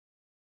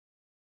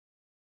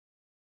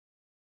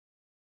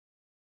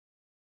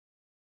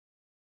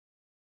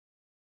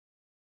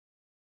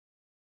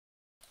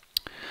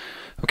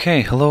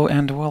Okay, hello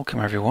and welcome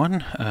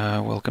everyone.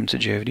 Welcome to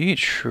JFD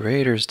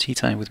Traders Tea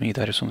Time with me,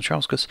 Darius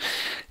Anucauskas.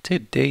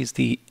 Today is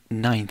the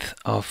 9th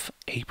of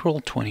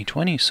April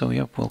 2020. So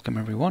yep, welcome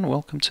everyone.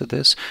 Welcome to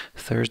this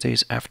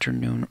Thursday's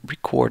afternoon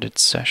recorded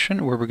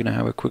session where we're going to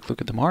have a quick look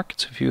at the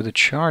markets, a few of the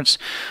charts,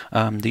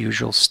 the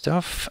usual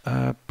stuff.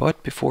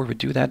 But before we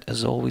do that,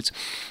 as always,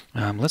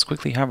 let's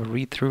quickly have a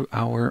read through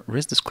our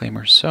risk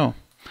disclaimer. So,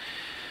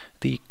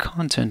 the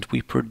content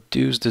we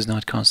produce does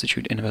not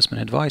constitute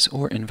investment advice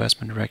or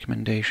investment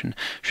recommendation,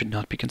 should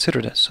not be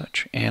considered as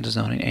such, and does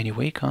not in any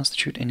way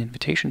constitute an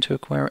invitation to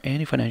acquire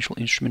any financial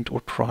instrument or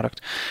product.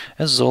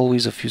 As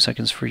always, a few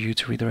seconds for you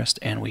to read the rest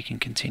and we can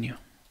continue.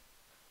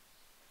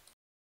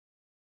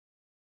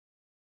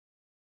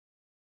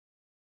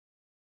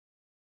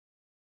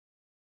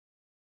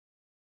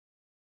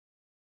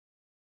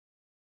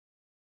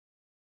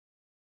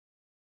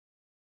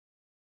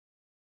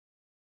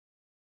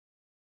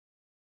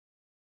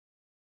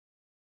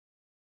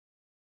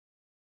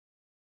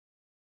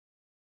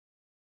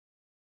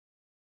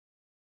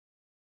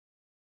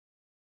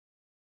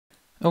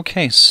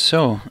 Okay,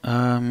 so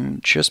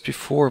just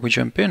before we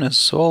jump in,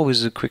 as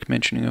always, a quick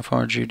mentioning of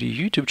our JFD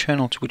YouTube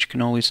channel, to which you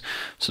can always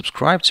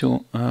subscribe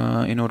to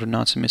in order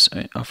not to miss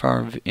any of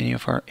our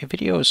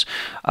videos.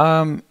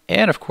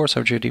 And of course,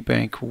 our JFD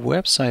Bank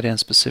website and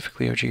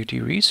specifically our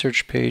JFD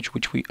research page,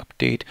 which we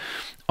update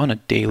on a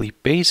daily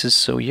basis.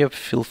 So yep,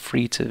 feel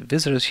free to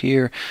visit us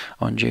here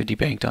on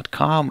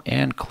jfdbank.com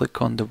and click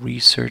on the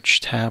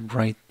research tab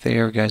right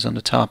there, guys, on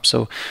the top.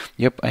 So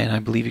yep, and I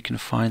believe you can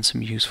find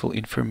some useful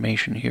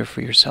information here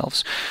for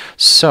yourselves.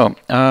 So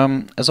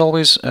as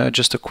always,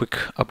 just a quick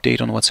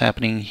update on what's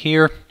happening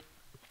here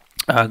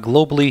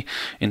globally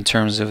in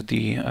terms of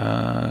the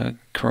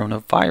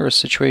coronavirus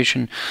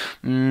situation.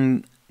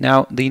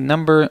 Now the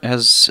number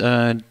has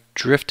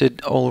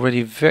drifted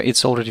already.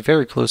 It's already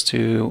very close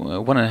to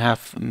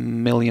 1.5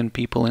 million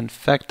people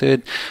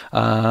infected,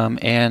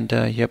 and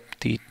yep,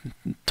 the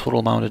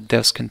total amount of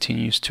deaths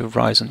continues to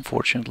rise,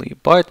 unfortunately.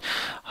 But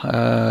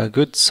a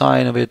good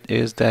sign of it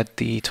is that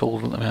the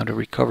total amount of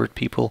recovered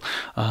people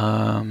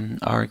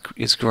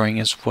is growing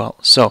as well.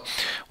 So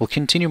we'll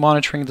continue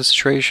monitoring the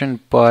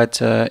situation,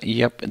 but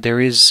yep, there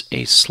is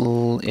a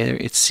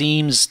it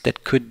seems that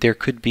there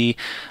could be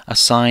a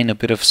sign, a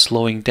bit of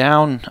slowing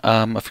down.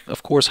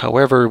 Of course,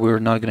 however, we're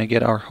not going to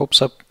get our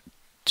hopes up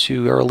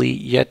too early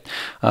yet,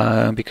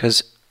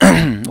 because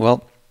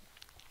well,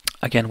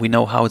 again, we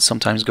know how it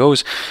sometimes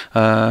goes.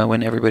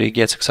 When everybody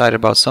gets excited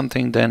about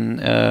something,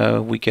 then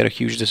we get a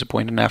huge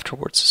disappointment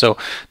afterwards. So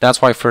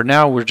that's why for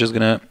now we're just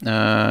gonna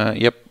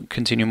yep,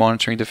 continue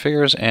monitoring the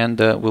figures, and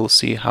we'll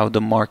see how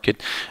the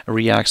market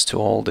reacts to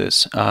all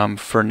this.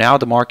 For now,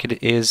 the market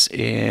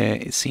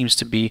it seems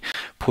to be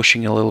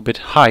pushing a little bit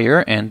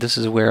higher, and this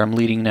is where I'm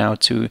leading now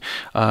to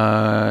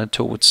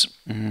towards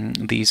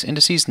these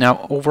indices.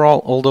 Now,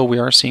 overall, although we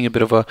are seeing a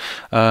bit of a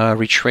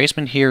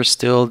retracement here,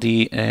 still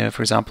the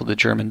for example, the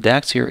German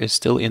DAX here is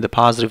still in the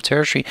positive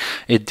territory.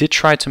 It did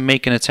try to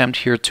make an attempt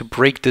here to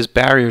break this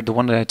barrier, the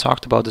one that I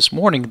talked about this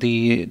morning,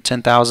 the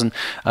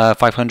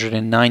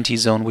 10,590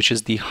 zone, which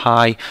is the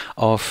high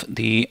of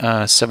the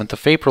 7th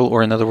of April,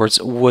 or in other words,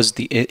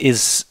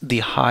 is the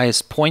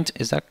highest point.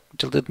 Is that?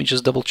 Let me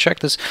just double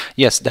check this.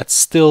 Yes, that's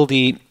still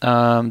the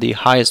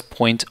highest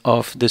point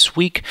of this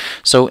week.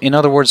 So in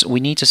other words, we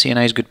need to see a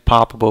nice good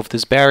pop above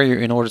this barrier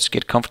in order to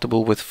get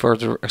comfortable with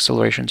further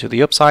acceleration to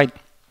the upside.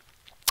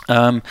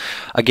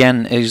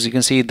 Again, as you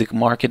can see, the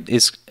market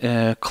is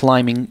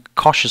climbing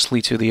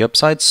cautiously to the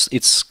upsides.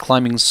 It's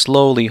climbing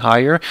slowly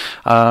higher.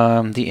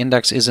 The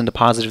index is in the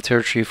positive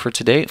territory for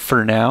today,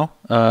 for now.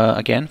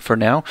 Again, for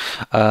now.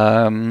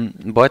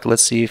 But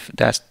let's see if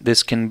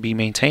this can be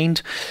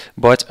maintained.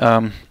 But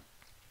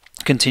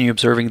continue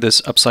observing this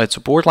upside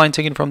support line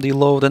taken from the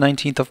low of the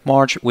 19th of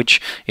March,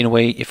 which in a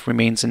way, if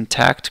remains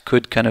intact,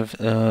 could kind of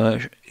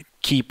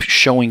keep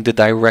showing the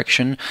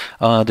direction,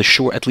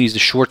 at least the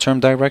short-term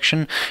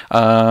direction.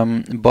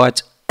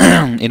 But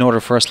in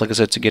order for us, like I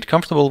said, to get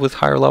comfortable with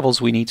higher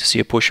levels, we need to see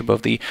a push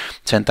above the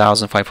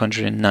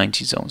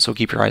 10,590 zone. So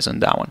keep your eyes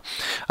on that one.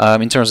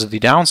 In terms of the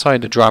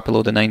downside, the drop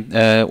below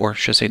the or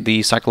should I say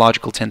the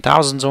psychological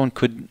 10,000 zone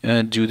could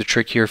do the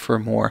trick here for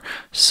more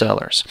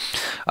sellers.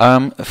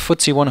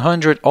 FTSE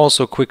 100,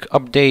 also quick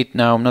update.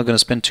 Now, I'm not going to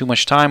spend too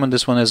much time on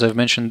this one, as I've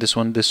mentioned this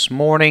one this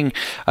morning.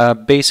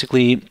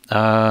 Basically,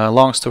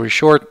 long story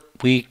short,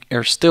 we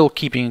are still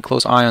keeping a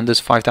close eye on this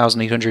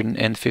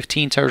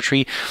 5,815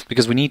 territory,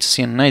 because we need to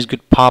see a nice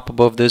good pop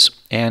above this,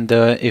 and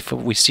if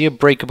we see a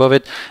break above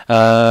it,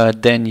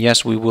 then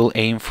yes, we will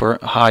aim for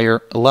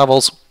higher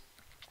levels.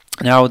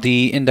 Now,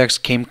 the index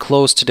came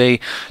close today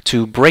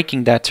to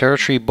breaking that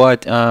territory,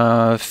 but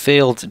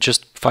failed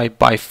just by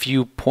a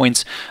few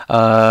points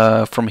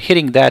from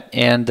hitting that,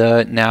 and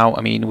now,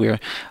 I mean,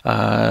 we're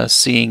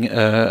seeing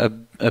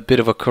a a bit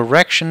of a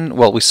correction.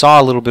 Well, we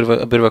saw a little bit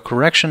of a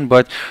correction,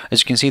 but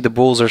as you can see, the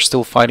bulls are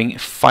still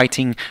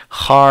fighting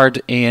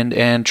hard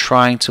and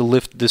trying to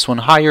lift this one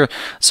higher.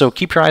 So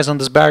keep your eyes on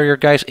this barrier,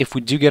 guys. If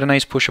we do get a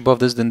nice push above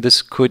this, then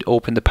this could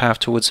open the path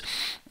towards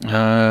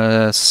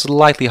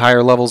slightly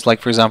higher levels,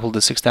 like for example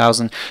the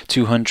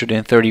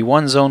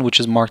 6,231 zone, which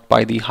is marked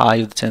by the high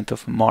of the 10th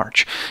of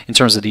March. In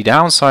terms of the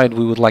downside,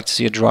 we would like to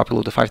see a drop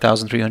below the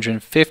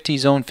 5,350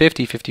 zone,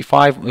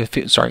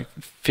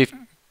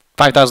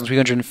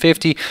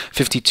 5,350,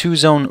 52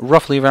 zone,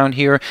 roughly around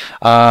here.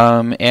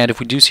 And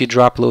if we do see a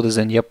drop below this,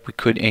 then yep, we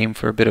could aim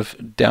for a bit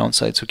of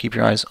downside. So keep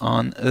your eyes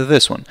on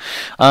this one.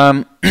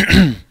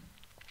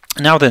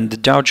 Now then, the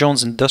Dow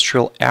Jones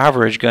Industrial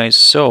Average, guys.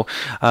 So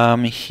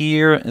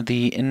here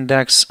the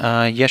index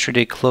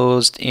yesterday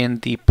closed in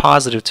the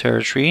positive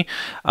territory,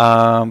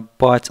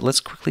 but let's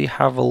quickly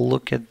have a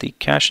look at the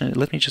cash.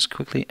 Let me just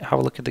quickly have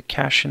a look at the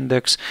cash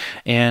index,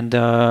 and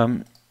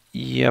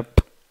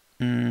yep.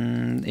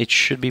 It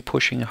should be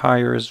pushing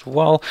higher as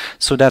well,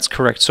 so that's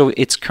correct. So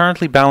it's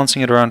currently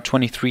balancing at around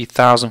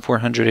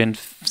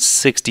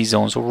 23,460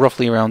 zones, so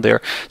roughly around there.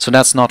 So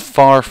that's not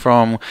far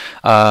from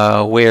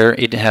where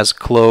it has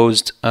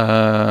closed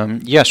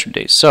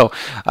yesterday. So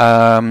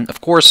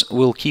of course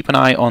we'll keep an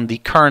eye on the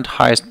current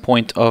highest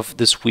point of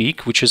this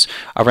week, which is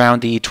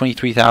around the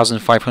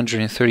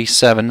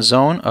 23,537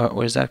 zone.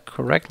 Or is that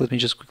correct? Let me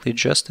just quickly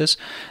adjust this.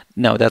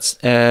 No, that's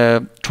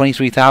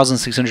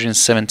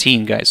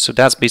 23,617, guys. So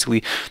that's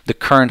basically the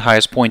current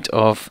highest point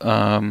of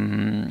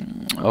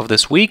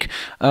this week.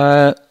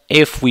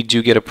 If we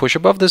do get a push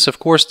above this, of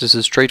course, this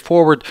is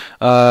straightforward.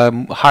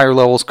 Higher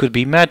levels could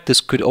be met. This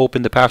could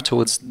open the path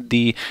towards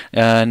the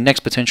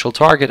next potential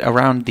target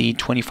around the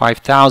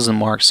 25,000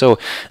 mark. So.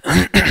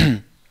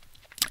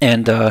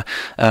 And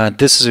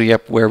this is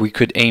where we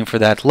could aim for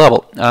that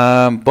level.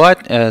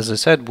 But as I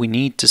said, we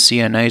need to see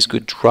a nice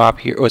good drop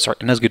here, or sorry,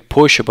 a nice good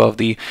push above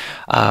the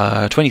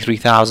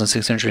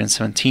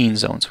 23,617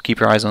 zone. So keep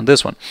your eyes on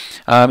this one.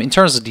 In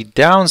terms of the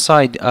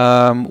downside,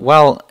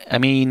 well, I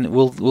mean,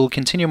 we'll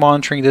continue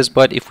monitoring this,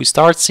 but if we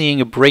start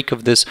seeing a break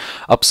of this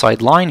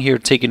upside line here,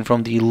 taken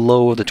from the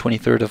low of the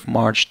 23rd of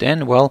March,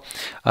 then, well,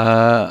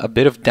 a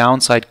bit of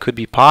downside could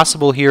be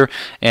possible here.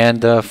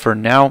 And for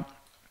now,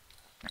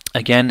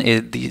 again,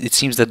 it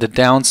seems that the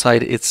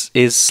downside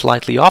is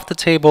slightly off the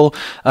table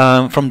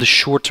from the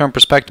short-term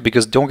perspective,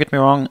 because don't get me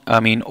wrong,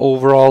 I mean,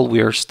 overall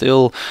we're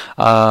still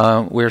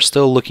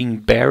looking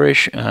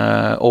bearish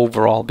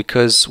overall,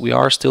 because we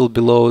are still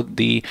below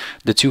the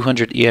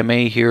 200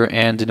 EMA here,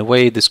 and in a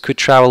way this could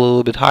travel a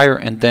little bit higher,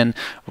 and then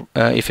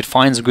if it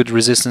finds a good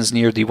resistance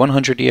near the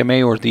 100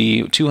 EMA or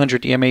the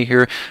 200 EMA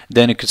here,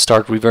 then it could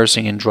start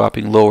reversing and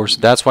dropping lower.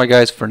 So that's why,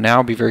 guys, for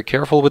now, be very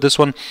careful with this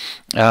one.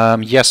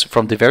 Yes,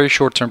 from the very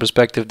short-term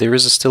perspective, there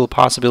is still a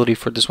possibility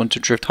for this one to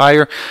drift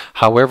higher.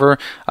 However,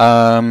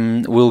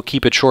 we'll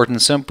keep it short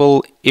and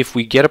simple. If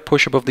we get a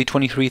push above the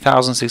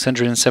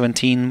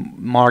 23,617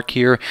 mark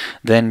here,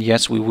 then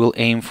yes, we will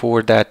aim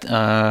for that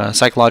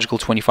psychological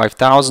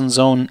 25,000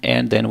 zone,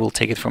 and then we'll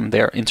take it from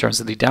there. In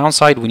terms of the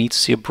downside, we need to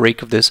see a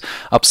break of this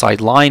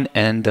upside line,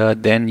 and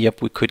then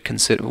yep, we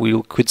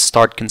could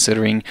start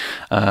considering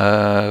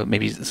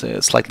maybe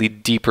slightly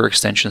deeper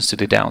extensions to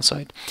the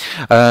downside.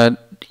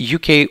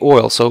 UK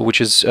oil, so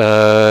which is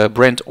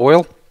Brent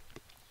oil.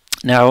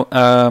 Now,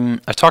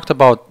 I talked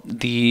about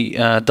the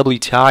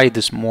WTI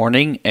this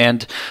morning,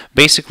 and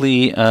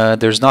basically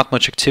there's not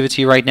much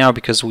activity right now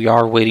because we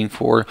are waiting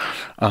for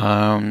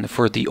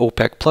the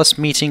OPEC Plus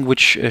meeting,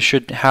 which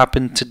should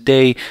happen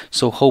today.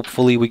 So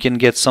hopefully we can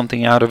get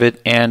something out of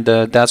it, and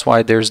that's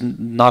why there's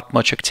not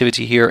much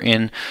activity here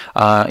in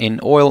the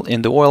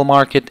oil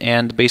market,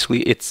 and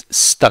basically it's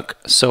stuck.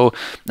 So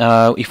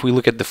if we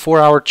look at the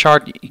 4-hour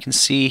chart, you can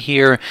see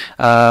here.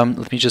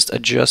 Let me just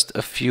adjust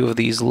a few of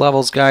these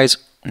levels, guys.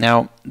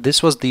 Now,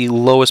 this was the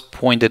lowest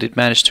point that it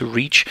managed to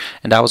reach,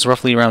 and that was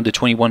roughly around the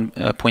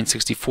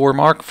 21.64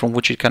 mark, from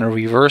which it kind of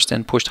reversed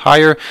and pushed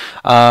higher.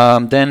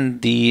 Then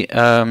the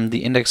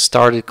index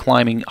started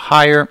climbing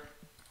higher.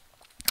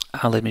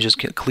 Let me just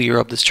clear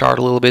up this chart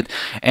a little bit,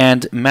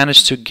 and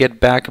managed to get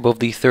back above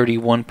the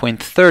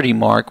 31.30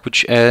 mark,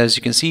 which, as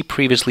you can see,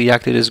 previously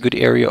acted as a good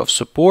area of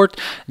support,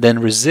 then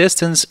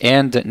resistance,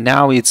 and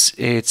now it's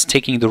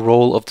taking the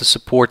role of the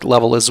support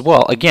level as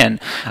well. Again,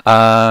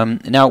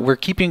 now we're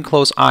keeping a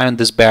close eye on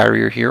this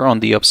barrier here on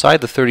the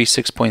upside, the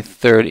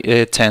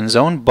 36.10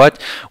 zone.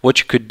 But what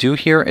you could do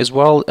here as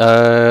well,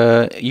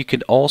 you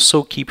could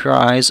also keep your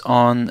eyes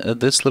on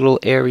this little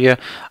area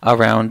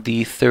around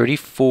the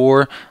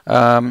 34.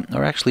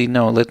 Or actually,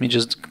 no, let me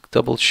just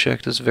double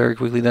check this very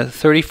quickly. The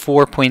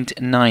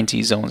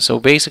 34.90 zone. So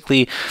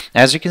basically,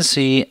 as you can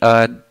see,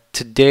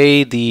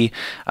 today the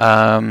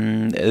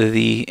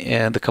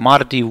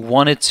commodity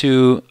wanted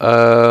to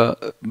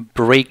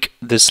break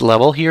this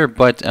level here,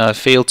 but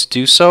failed to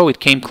do so.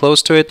 It came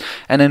close to it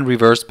and then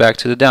reversed back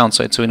to the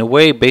downside. So in a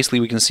way, basically,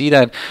 we can see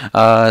that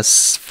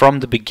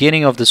from the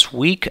beginning of this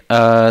week,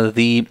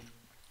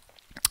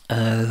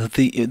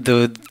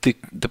 the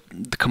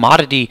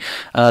commodity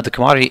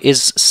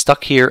is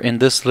stuck here in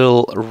this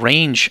little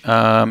range,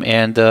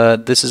 and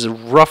this is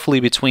roughly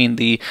between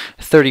the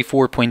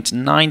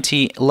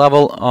 34.90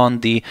 level on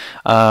the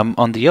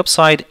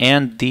upside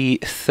and the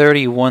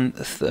 31.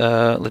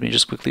 Let me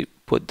just quickly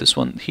put this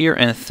one here,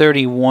 and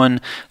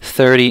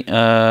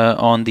 31.30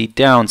 on the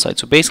downside.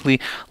 So basically,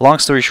 long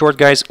story short,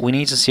 guys, we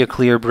need to see a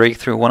clear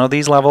breakthrough one of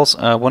these levels,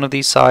 one of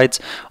these sides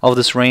of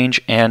this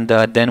range, and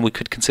then we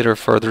could consider a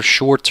further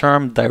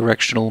short-term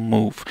directional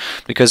move.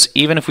 Because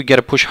even if we get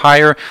a push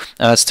higher,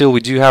 still we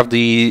do have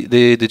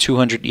the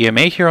 200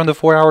 EMA here on the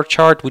 4-hour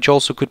chart, which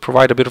also could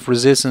provide a bit of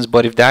resistance.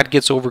 But if that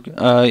gets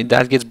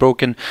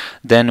broken,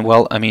 then,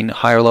 well, I mean,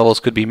 higher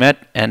levels could be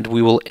met, and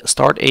we will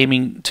start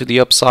aiming to the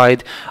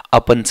upside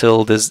up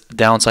until this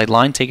downside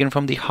line taken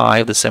from the high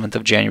of the 7th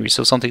of January.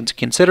 So something to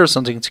consider,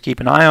 something to keep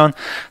an eye on.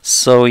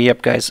 So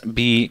yep, guys,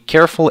 be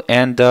careful,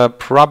 and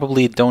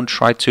probably don't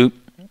try to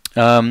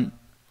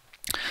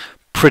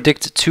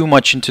predict too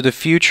much into the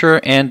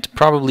future, and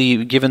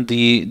probably, given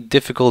the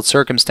difficult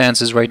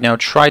circumstances right now,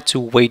 try to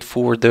wait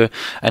for the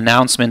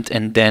announcement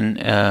and then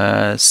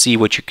see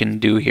what you can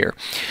do here.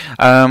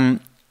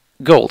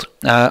 Gold.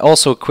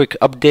 Also a quick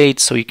update,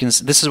 so you can.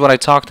 This is what I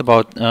talked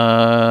about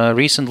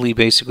recently,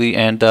 basically,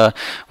 and what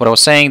I was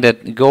saying,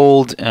 that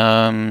gold,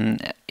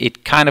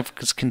 it kind of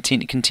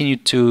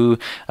continued to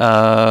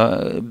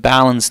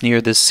balance near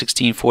this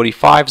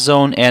 1645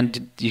 zone,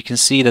 and you can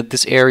see that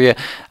this area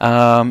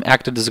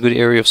acted as a good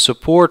area of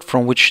support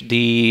from which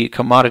the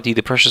commodity,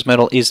 the precious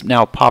metal, is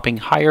now popping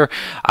higher.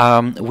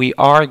 We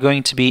are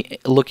going to be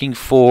looking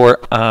for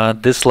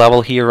this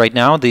level here right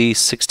now, the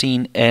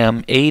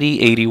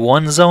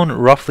 1680-81 zone,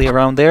 roughly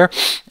around there,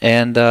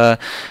 and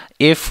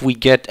if we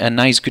get a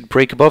nice good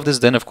break above this,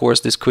 then of course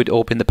this could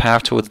open the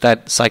path towards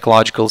that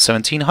psychological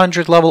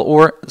 1700 level,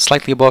 or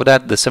slightly above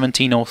that, the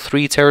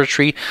 1703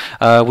 territory,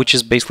 which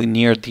is basically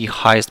near the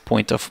highest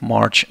point of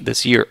March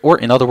this year, or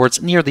in other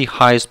words, near the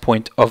highest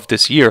point of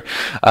this year.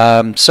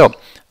 So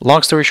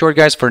long story short,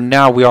 guys, for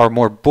now we are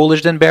more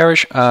bullish than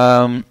bearish.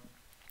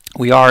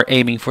 We are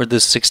aiming for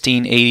this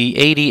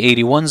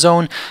 1680-80-81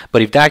 zone,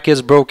 but if that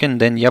gets broken,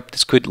 then yep,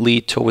 this could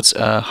lead towards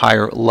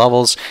higher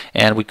levels,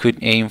 and we could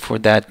aim for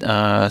that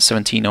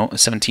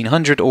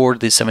 1700 or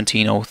the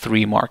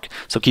 1703 mark.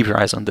 So keep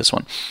your eyes on this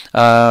one.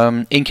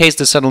 In case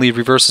this suddenly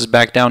reverses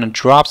back down and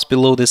drops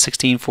below the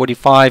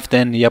 1645,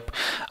 then yep,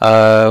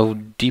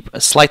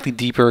 slightly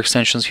deeper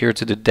extensions here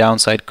to the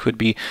downside could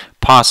be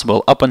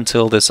possible up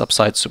until this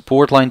upside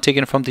support line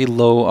taken from the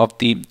low of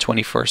the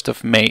 21st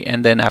of May,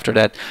 and then after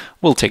that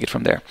we'll take it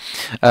from there.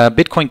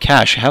 Bitcoin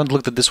Cash, I haven't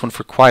looked at this one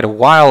for quite a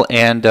while,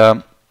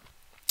 and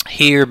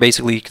here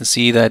basically you can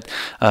see that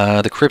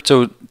the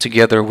crypto,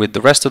 together with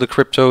the rest of the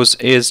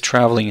cryptos, is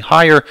traveling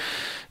higher,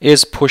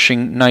 is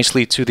pushing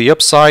nicely to the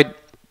upside.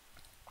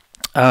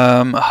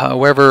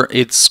 However,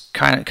 it's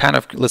kind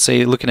of, let's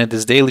say, looking at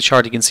this daily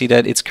chart, you can see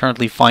that it's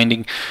currently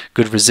finding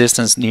good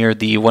resistance near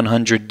the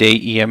 100-day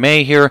EMA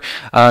here,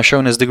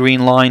 shown as the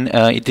green line.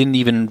 It didn't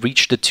even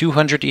reach the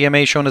 200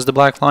 EMA, shown as the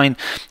black line.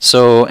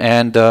 So,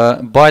 and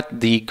but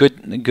the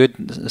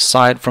good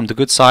side, from the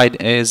good side,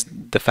 is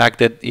the fact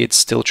that it's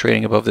still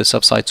trading above this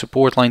upside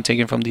support line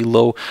taken from the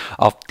low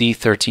of the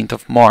 13th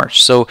of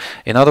March. So,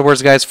 in other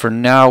words, guys, for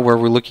now, where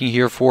we're looking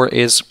here for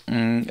is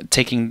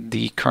taking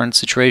the current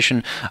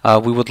situation.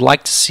 We would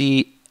like to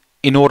see,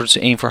 in order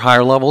to aim for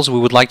higher levels, we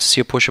would like to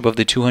see a push above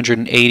the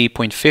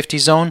 280.50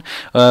 zone,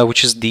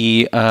 which is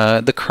the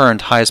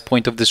current highest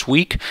point of this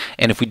week.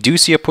 And if we do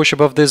see a push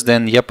above this,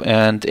 then yep,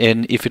 and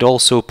if it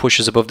also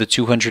pushes above the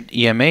 200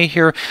 EMA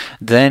here,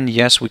 then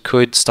yes, we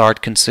could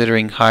start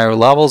considering higher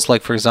levels,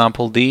 like for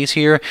example these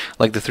here,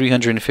 like the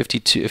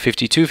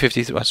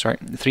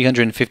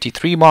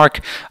 353 mark,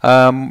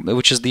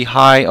 which is the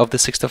high of the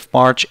 6th of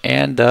March,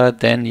 and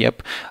then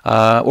yep,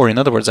 or in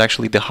other words,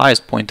 actually the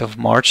highest point of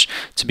March,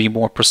 to be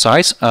more precise.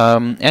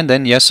 And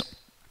then yes,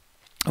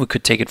 we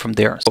could take it from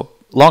there. So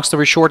long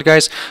story short,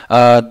 guys,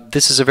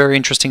 this is a very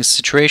interesting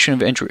situation,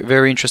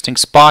 very interesting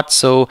spot.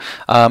 So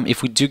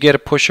if we do get a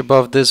push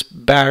above this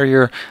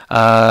barrier,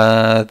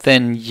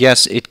 then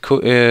yes, it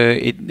could.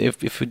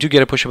 If we do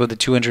get a push above the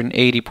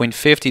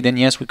 280.50, then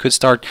yes, we could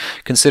start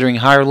considering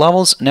higher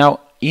levels. Now,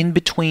 in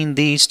between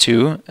these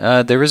two,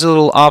 there is a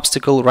little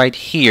obstacle right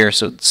here.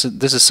 So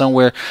this is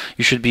somewhere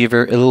you should be a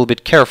little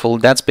bit careful.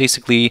 That's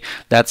basically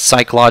that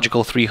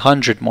psychological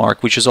 300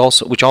 mark, which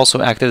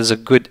also acted as a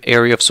good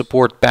area of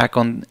support back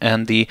on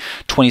the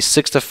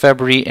 26th of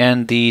February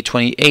and the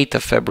 28th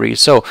of February.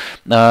 So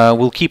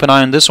we'll keep an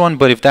eye on this one.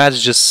 But if that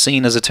is just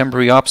seen as a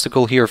temporary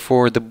obstacle here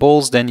for the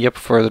bulls, then yep,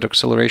 further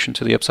acceleration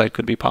to the upside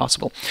could be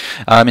possible.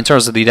 In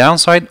terms of the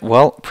downside,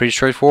 well, pretty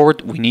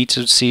straightforward. We need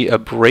to see a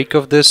break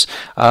of this.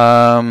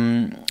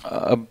 This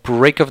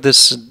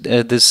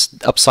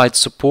upside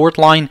support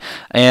line,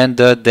 and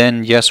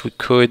then yes, we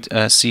could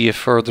see a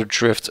further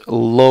drift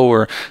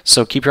lower.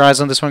 So keep your eyes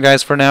on this one,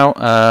 guys. For now,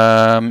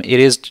 it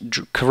is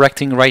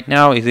correcting right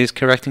now. It is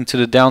correcting to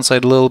the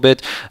downside a little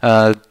bit.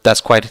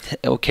 That's quite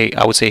okay.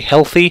 I would say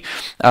healthy,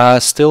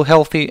 still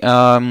healthy.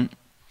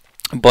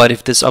 But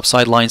if this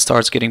upside line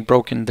starts getting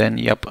broken, then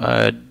yep,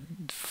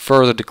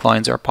 further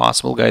declines are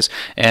possible, guys,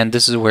 and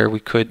this is where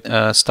we could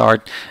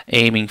start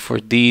aiming for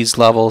these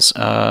levels,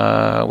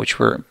 which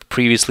were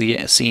previously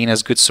seen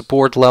as good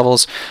support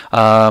levels,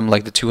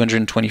 like the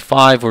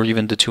 225 or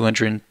even the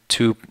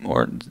 202,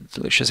 or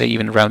I should say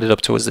even rounded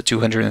up towards the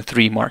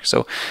 203 mark.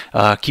 So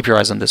keep your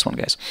eyes on this one,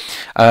 guys.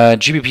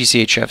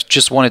 GBPCHF,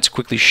 just wanted to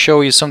quickly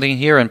show you something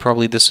here, and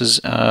probably this is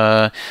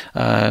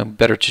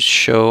better to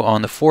show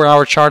on the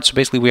 4-hour chart. So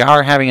basically we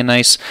are having a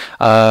nice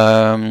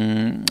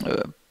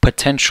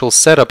potential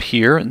setup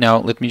here. Now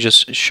let me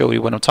just show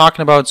you what I'm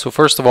talking about. So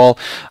first of all,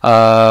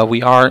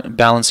 we are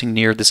balancing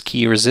near this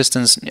key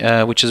resistance,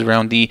 which is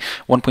around the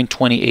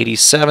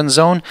 1.2087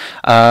 zone.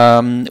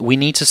 We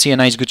need to see a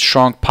nice good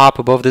strong pop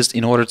above this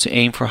in order to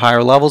aim for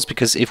higher levels,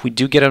 because if we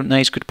do get a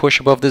nice good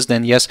push above this,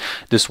 then yes,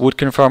 this would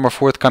confirm a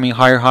forthcoming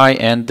higher high,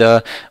 and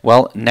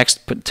well,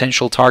 next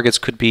potential targets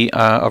could be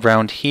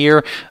around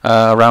here,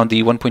 around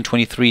the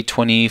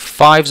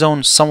 1.2325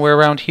 zone, somewhere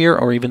around here,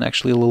 or even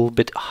actually a little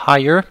bit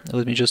higher.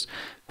 Let me just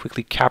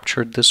quickly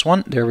capture this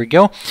one. There we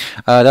go.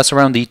 That's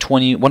around the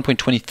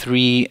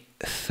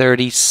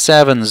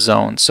 1.2337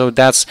 zone. So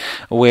that's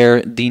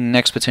where the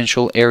next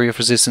potential area of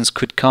resistance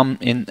could come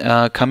in.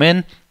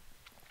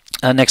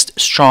 Next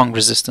strong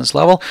resistance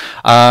level.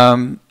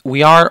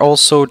 We are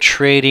also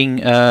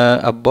trading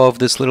above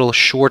this little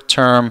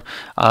short-term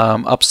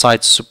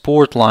upside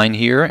support line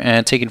here,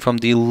 and taken from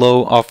the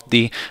low of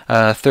the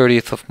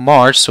 30th of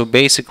March. So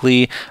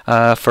basically,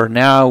 for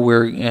now,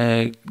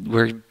 we're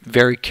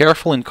very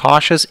careful and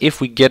cautious. If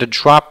we get a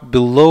drop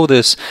below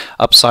this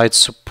upside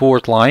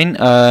support line,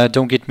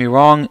 don't get me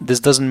wrong, this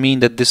doesn't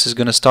mean that this is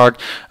going to start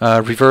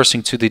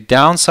reversing to the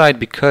downside,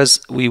 because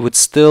we would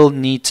still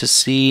need to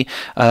see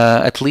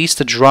at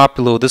least a drop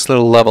below this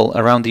little level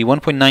around the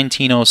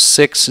 1.1906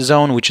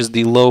 zone, which is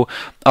the low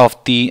of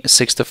the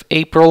 6th of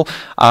April,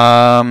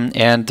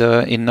 and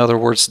in other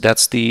words,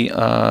 that's the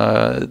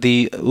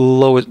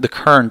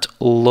current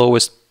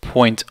lowest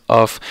point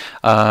of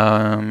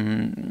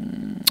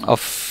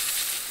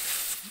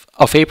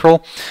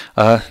April.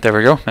 There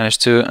we go,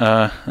 managed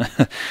to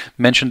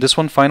mention this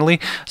one finally.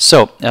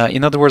 So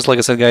in other words, like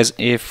I said, guys,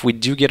 if we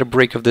do get a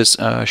break of this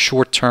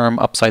short-term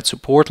upside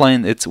support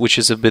line, which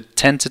is a bit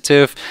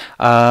tentative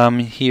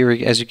here,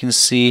 as you can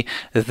see,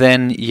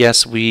 then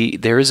yes,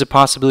 there is a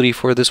possibility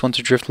for this one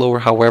to drift lower.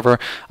 However,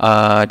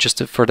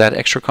 just for that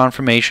extra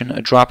confirmation,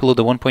 a drop below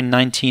the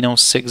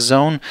 1.1906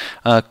 zone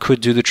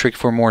could do the trick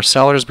for more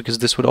sellers, because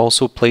this would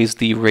also place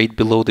the rate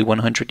below the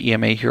 100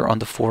 EMA here on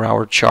the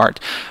 4-hour chart.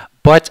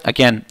 But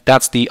again,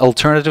 that's the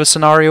alternative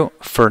scenario.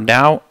 For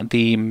now,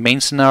 the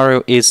main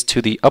scenario is to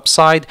the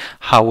upside.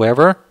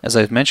 However, as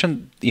I've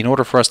mentioned, in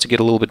order for us to get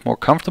a little bit more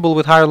comfortable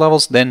with higher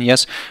levels, then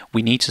yes,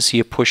 we need to see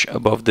a push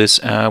above this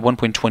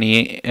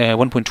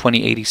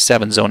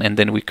 1.2087 zone, and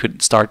then we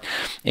could start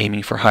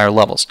aiming for higher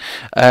levels.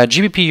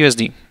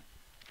 GBPUSD.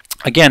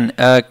 Again,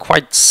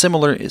 quite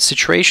similar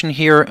situation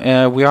here.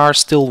 We are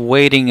still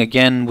waiting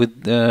again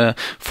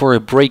for a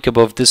break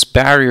above this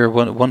barrier,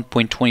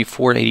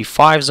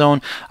 1.2485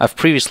 zone. I've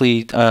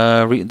previously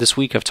this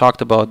week I've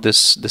talked about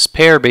this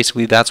pair.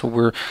 Basically, that's what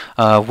we're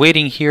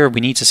waiting here.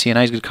 We need to see a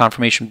nice good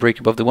confirmation break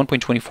above the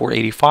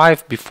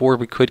 1.2485 before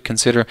we could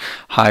consider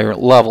higher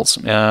levels.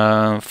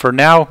 For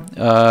now,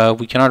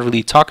 we cannot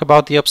really talk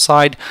about the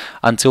upside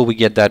until we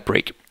get that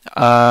break.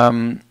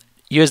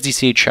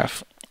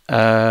 USDCHF.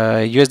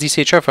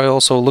 USDCHF, I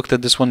also looked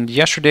at this one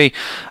yesterday,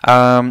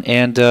 or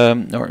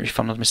if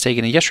I'm not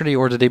mistaken, yesterday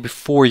or the day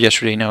before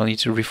yesterday. Now I need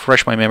to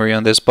refresh my memory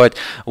on this, but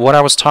what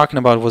I was talking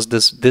about was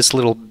this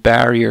little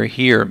barrier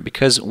here,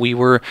 because we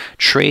were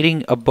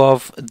trading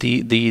above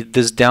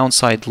this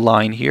downside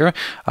line here,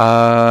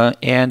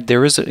 and there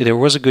was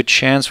a good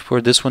chance for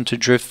this one to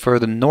drift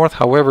further north.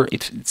 However,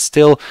 it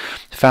still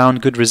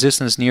found good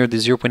resistance near the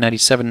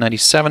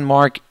 0.9797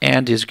 mark,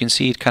 and as you can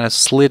see, it kind of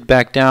slid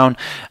back down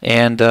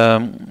and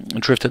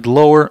drifted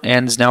lower,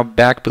 and is now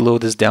back below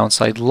this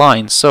downside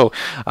line. So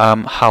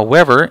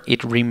however,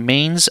 it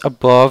remains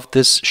above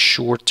this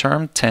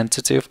short-term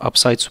tentative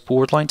upside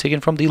support line taken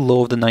from the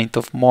low of the 9th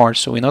of March.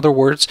 So in other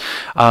words,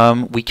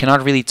 we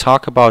cannot really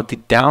talk about the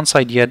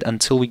downside yet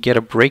until we get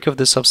a break of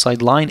this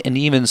upside line, and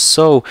even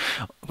so,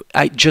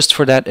 just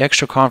for that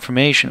extra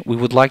confirmation, we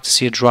would like to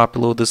see a drop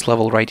below this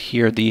level right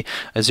here, the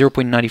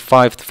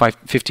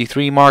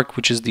 0.9553 mark,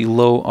 which is the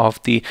low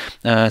of the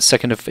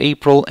 2nd of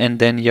April, and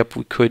then yep,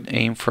 we could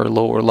aim for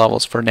lower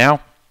levels. For now,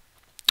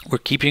 we're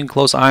keeping a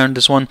close eye on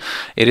this one.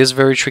 It is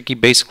very tricky.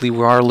 Basically,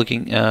 we're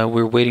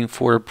waiting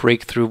for a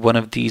breakthrough one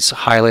of these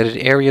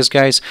highlighted areas,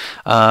 guys.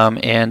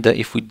 And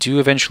if we do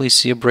eventually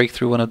see a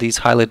breakthrough one of these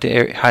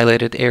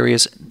highlighted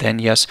areas, then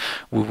yes,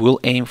 we will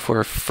aim for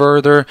a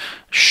further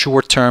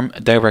short-term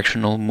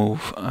directional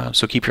move.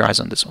 So keep your eyes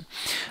on this one.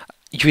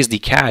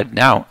 USDCAD.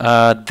 Now,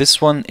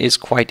 this one is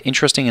quite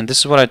interesting, and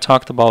this is what I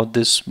talked about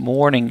this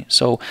morning.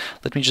 So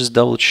let me just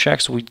double check.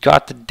 So we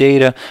got the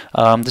data.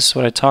 This is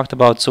what I talked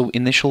about. So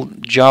initial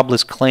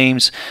jobless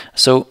claims.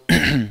 So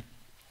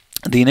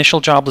the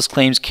initial jobless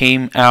claims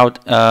came out,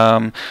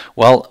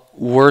 well,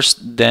 worse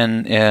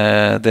than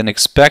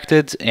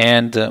expected,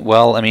 and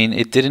well, I mean,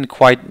 it didn't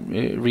quite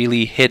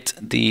really hit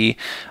the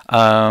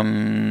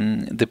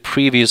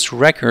previous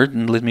record.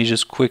 And let me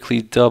just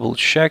quickly double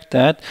check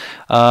that.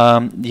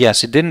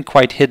 Yes, it didn't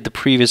quite hit the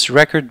previous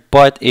record,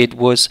 but it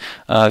was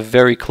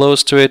very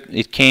close to it.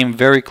 It came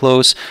very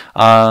close.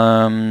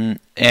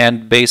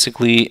 And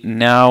basically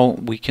now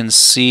we can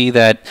see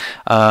that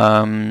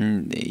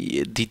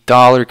the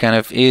dollar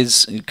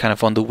is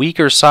on the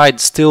weaker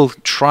side, still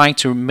trying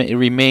to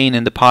remain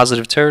in the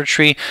positive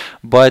territory,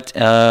 but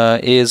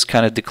is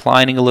kind of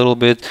declining a little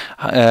bit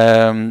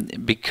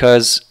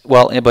because,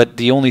 well, but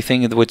the only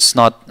thing that's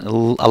not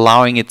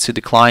allowing it to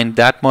decline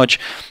that much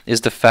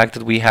is the fact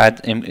that we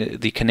had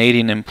the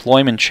Canadian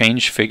employment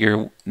change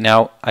figure.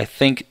 Now, I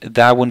think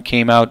that one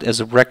came out as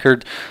a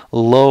record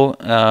low,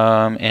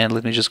 and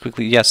let me just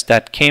quickly, yes,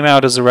 that came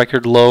out as a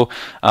record low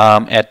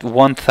at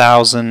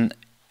 1,000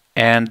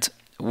 and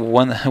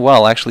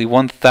well, actually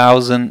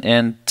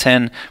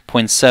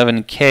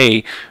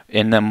 1,010.7K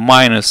in the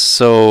minus.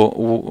 So,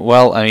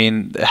 well, I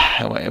mean,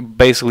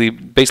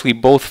 basically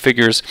both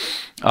figures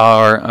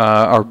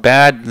are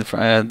bad,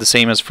 the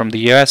same as from the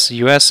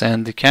US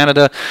and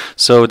Canada.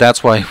 So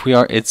that's why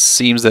it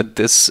seems that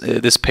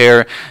this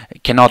pair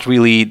cannot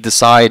really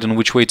decide on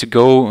which way to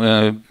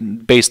go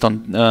based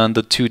on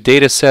the two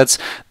data sets.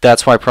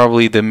 That's why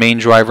probably the main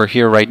driver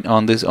here right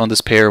on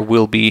this pair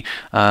will be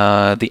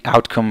the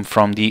outcome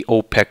from the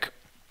OPEC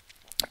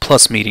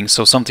Plus meeting.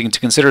 So something to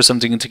consider,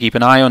 something to keep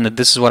an eye on. And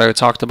this is what I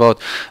talked about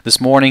this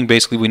morning.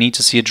 Basically, we need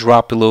to see a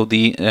drop below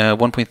the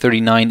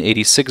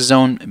 1.3986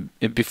 zone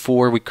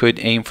before we could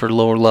aim for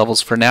lower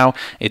levels. For now,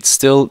 it's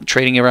still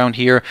trading around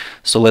here.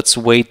 So let's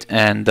wait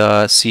and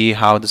see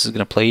how this is going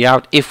to play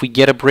out. If we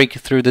get a break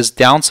through this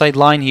downside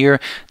line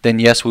here, then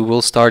yes, we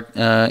will start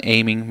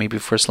aiming maybe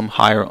for some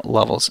higher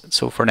levels.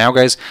 So for now,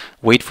 guys,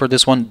 wait for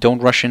this one.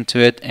 Don't rush into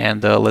it,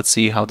 and let's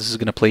see how this is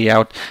going to play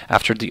out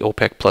after the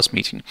OPEC Plus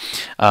meeting.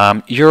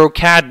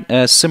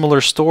 EURCAD,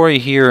 similar story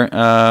here.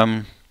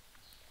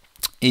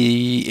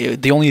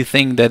 The only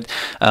thing that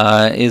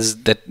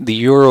is that the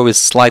euro is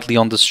slightly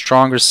on the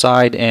stronger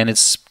side and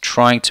it's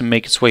trying to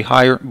make its way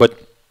higher, but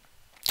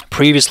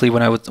previously,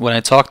 when I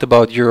talked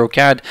about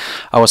EURCAD,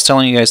 I was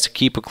telling you guys to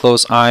keep a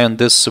close eye on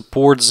this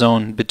support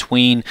zone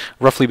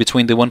roughly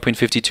between the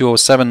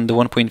 1.5207 and the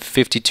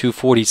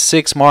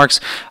 1.5246 marks.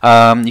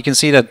 You can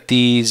see that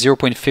the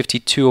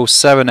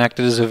 0.5207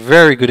 acted as a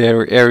very good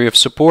area of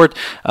support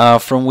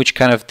from which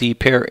kind of the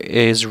pair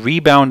is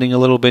rebounding a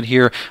little bit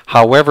here.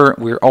 However,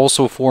 we're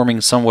also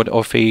forming somewhat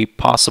of a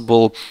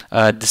possible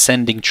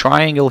descending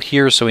triangle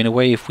here. So in a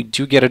way, if we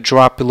do get a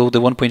drop below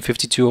the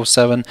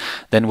 1.5207,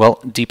 then,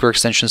 well, deeper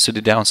extensions to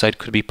the downside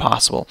could be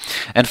possible.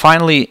 And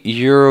finally,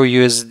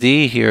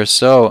 EURUSD here.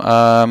 So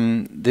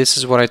this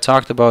is what I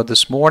talked about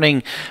this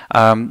morning.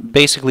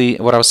 Basically,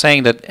 what I was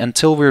saying, that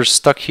until we're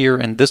stuck here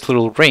in this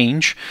little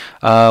range,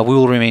 we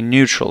will remain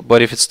neutral.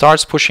 But if it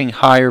starts pushing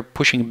higher,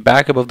 pushing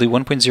back above the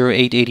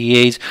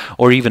 1.0888,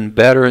 or even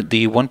better,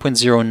 the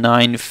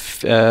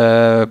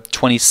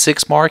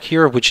 1.0926 mark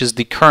here, which is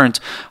the current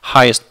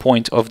highest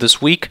point of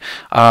this week,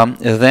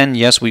 then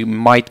yes, we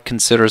might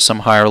consider some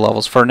higher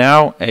levels. For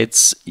now,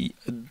 it's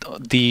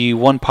the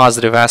one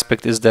positive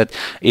aspect is that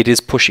it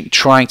is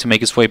trying to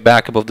make its way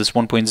back above this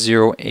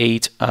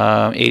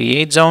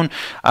 1.0888 zone,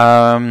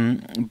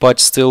 but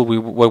still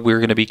what we're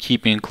going to be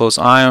keeping a close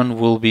eye on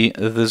will be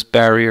this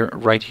barrier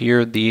right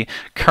here, the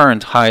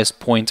current highest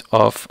point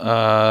of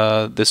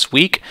this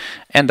week,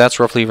 and that's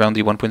roughly around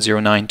the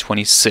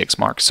 1.0926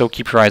 mark. So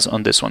keep your eyes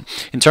on this one.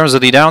 In terms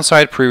of the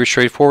downside, pretty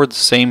straightforward. The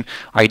same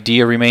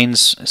idea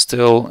remains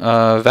still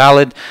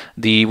valid.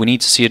 We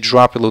need to see a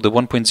drop below the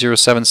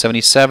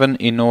 1.0777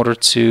 in order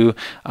to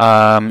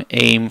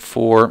aim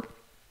for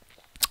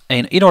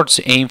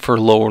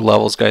lower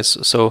levels, guys.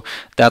 So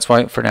that's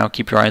why for now,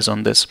 keep your eyes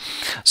on this.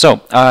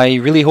 So I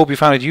really hope you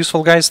found it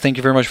useful, guys. Thank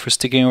you very much for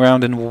sticking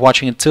around and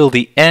watching until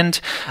the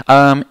end.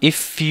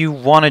 If you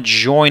want to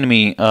join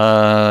me,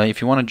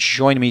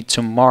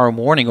 tomorrow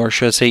morning, or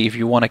should I say, if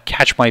you want to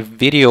catch my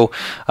video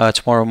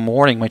tomorrow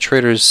morning, my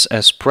Traders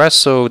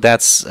Espresso,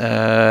 that's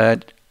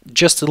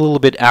just a little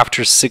bit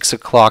after 6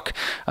 o'clock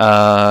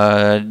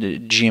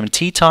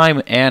GMT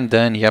time, and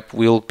then yep,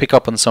 we'll pick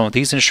up on some of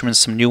these instruments,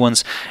 some new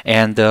ones,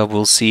 and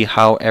we'll see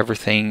how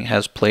everything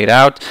has played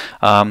out.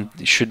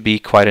 It should be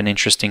quite an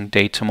interesting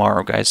day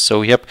tomorrow, guys.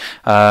 So yep,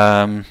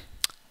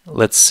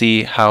 let's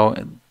see how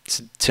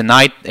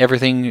tonight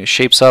everything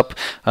shapes up.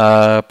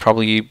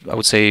 Probably I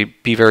would say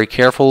be very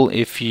careful.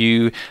 If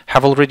you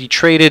have already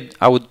traded,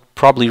 I would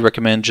probably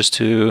recommend just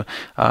to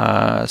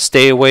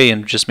stay away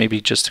and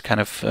maybe to kind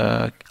of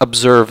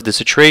observe the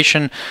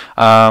situation.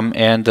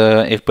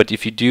 But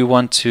if you do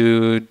want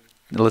to,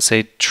 let's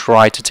say,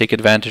 try to take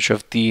advantage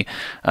of the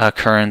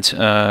current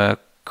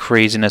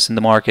craziness in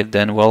the market,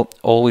 then, well,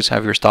 always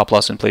have your stop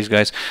loss in place,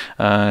 guys,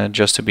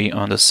 just to be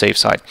on the safe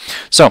side.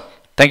 So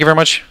thank you very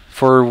much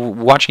for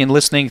watching and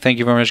listening. Thank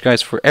you very much,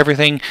 guys, for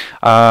everything.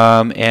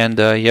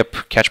 Yep,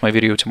 catch my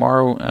video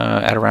tomorrow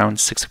at around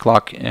 6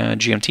 o'clock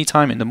GMT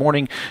time in the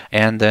morning,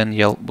 and then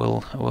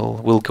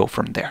we'll go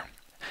from there.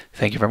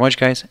 Thank you very much,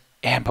 guys,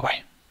 and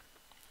bye-bye.